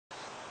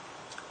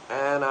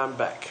And I'm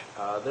back.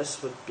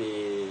 This would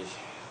be,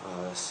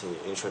 let's see,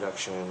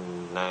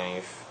 introduction,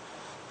 knife,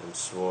 and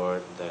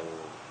sword, then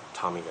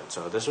Tommy gun.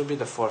 So this would be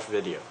the fourth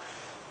video.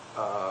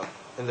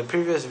 In the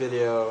previous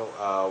video,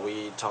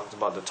 we talked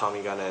about the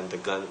Tommy gun and the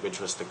gun, which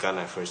was the gun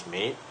I first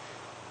made.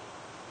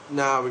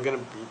 Now we're going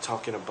to be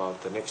talking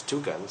about the next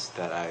two guns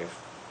that I've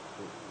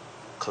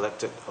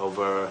collected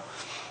over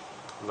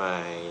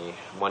my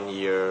 1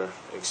 year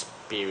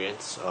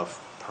experience of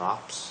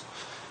props.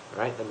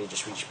 Alright, let me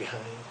just reach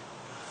behind.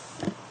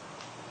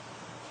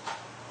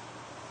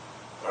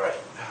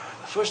 Alright,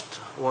 the first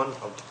one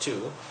of the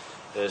two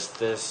is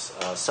this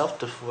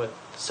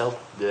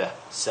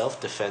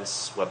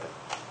self-defense weapon.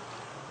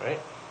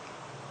 Right?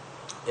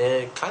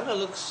 It kind of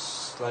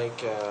looks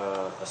like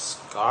a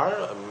scar,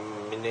 a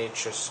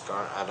miniature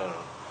scar, I don't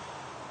know.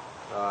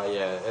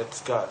 Yeah,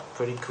 it's got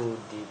pretty cool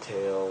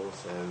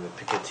details and the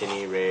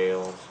Picatinny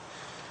rails,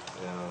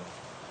 you know,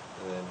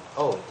 and then,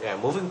 oh yeah,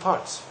 moving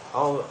parts.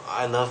 Oh,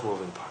 I love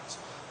moving parts.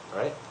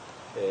 Alright,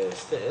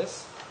 is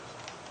this,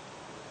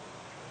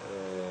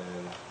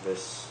 and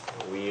this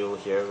wheel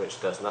here, which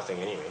does nothing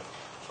anyway.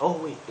 Oh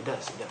wait, it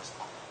does. You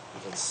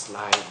can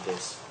slide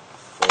this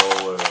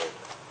forward,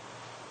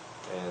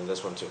 and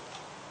this one too.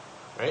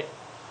 Right?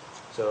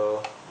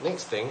 So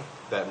next thing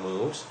that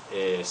moves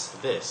is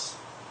this.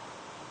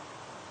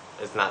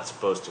 It's not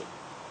supposed to.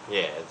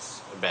 Yeah,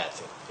 it's a bad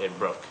thing. It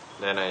broke.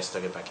 Then I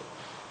stuck it back in.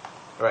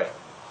 Alright.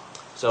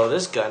 So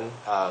this gun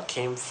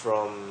came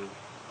from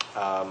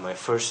my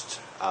first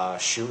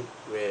shoot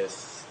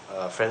with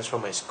friends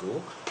from my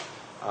school.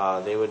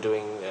 They were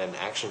doing an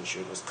action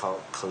shoot. It was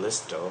called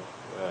Callisto.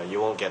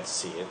 You won't get to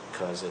see it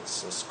because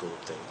it's a school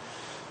thing.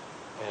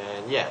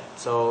 And yeah,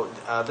 so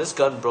this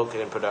gun broke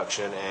in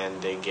production,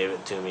 and they gave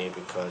it to me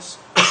because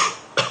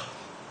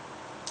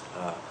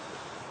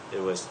it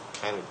was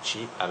kind of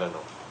cheap. I don't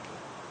know.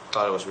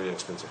 Thought it was really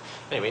expensive.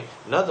 Anyway,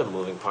 another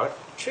moving part,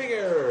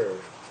 trigger.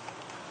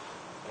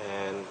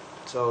 And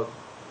so,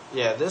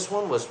 yeah, this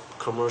one was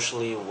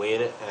commercially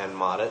weighted and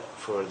modded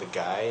for the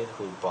guy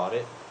who bought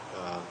it.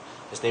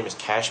 His name is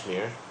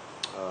Kashmir.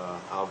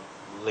 I'll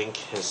link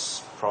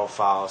his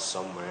profile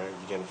somewhere.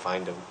 You can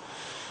find him.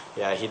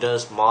 Yeah, he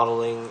does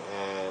modeling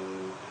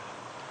and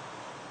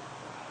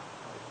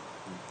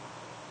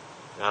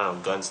I don't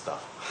know, gun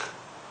stuff.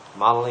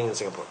 Modeling in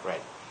Singapore,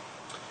 right?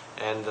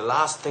 And the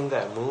last thing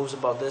that moves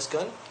about this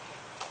gun,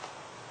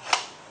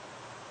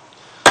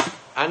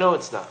 I know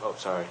it's not. Oh,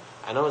 sorry.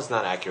 I know it's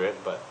not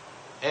accurate, but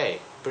hey,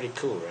 pretty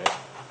cool, right?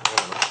 I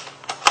don't know.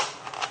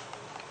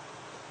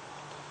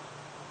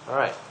 All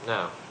right,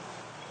 now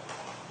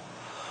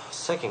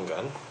second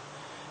gun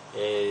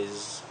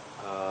is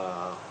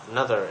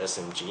another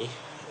SMG.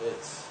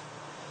 It's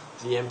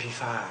the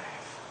MP5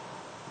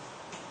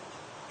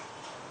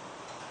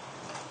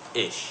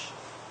 ish.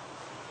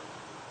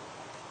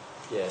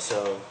 Yeah,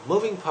 so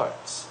moving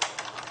parts.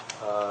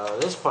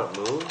 This part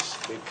moves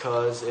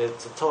because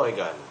it's a toy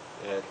gun.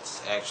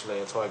 It's actually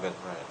a toy gun,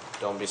 right?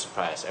 Don't be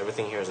surprised.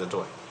 Everything here is a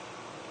toy.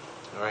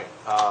 Alright,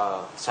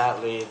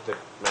 sadly the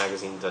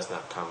magazine does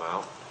not come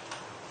out.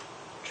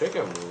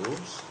 Trigger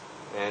moves,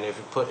 and if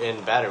you put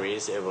in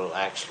batteries, it will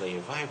actually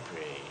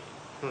vibrate.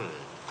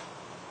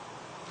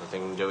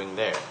 Nothing doing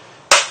there.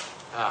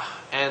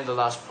 And the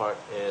last part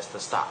is the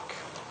stock.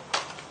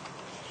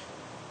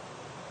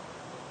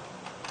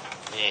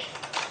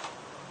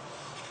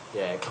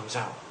 Yeah, it comes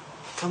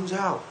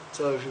out.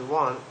 So if you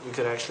want, you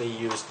could actually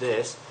use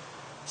this,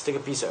 stick a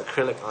piece of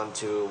acrylic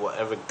onto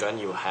whatever gun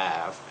you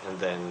have, and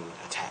then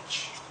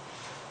attach.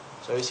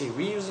 So you see,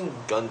 reusing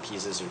gun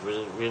pieces is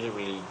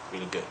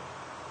really good.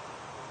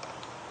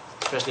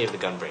 Especially if the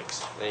gun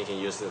breaks. Then you can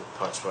use the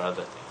parts for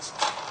other things.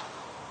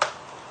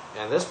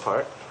 And this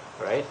part,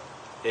 right,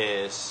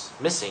 is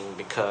missing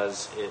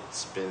because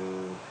it's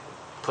been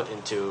put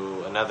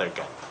into another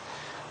gun,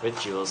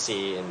 which you will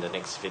see in the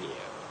next video.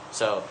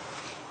 So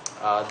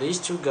these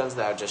two guns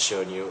that I just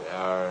showed you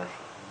are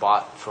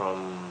bought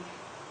from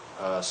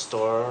a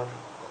store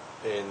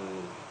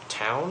in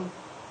town.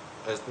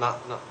 It's not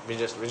we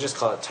just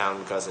call it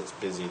town because it's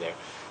busy there.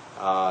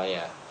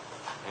 Yeah,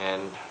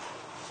 and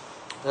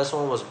this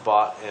one was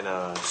bought in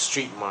a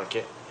street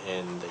market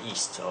in the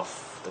east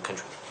of the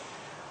country,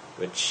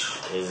 which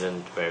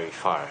isn't very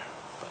far,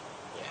 but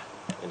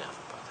yeah, enough.